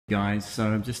Guys, so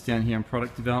I'm just down here on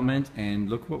product development, and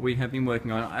look what we have been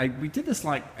working on. We did this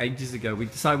like ages ago. We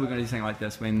decided we were going to do something like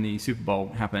this when the Super Bowl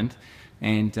happened,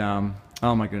 and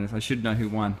oh my goodness, I should know who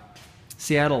won.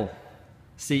 Seattle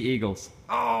Sea Eagles.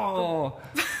 Oh,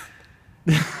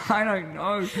 I don't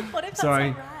know. What if that's Sorry.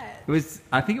 not right? It was.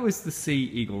 I think it was the Sea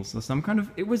Eagles or some kind of.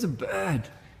 It was a bird.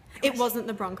 It wasn't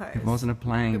the Broncos. It wasn't a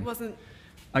plane. It wasn't.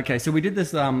 Okay, so we did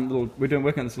this we're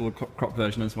working on this little crop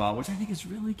version as well, which I think is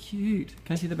really cute.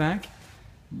 Can I see the back?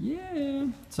 Yeah.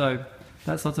 So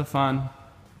that's lots of fun.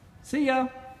 See ya.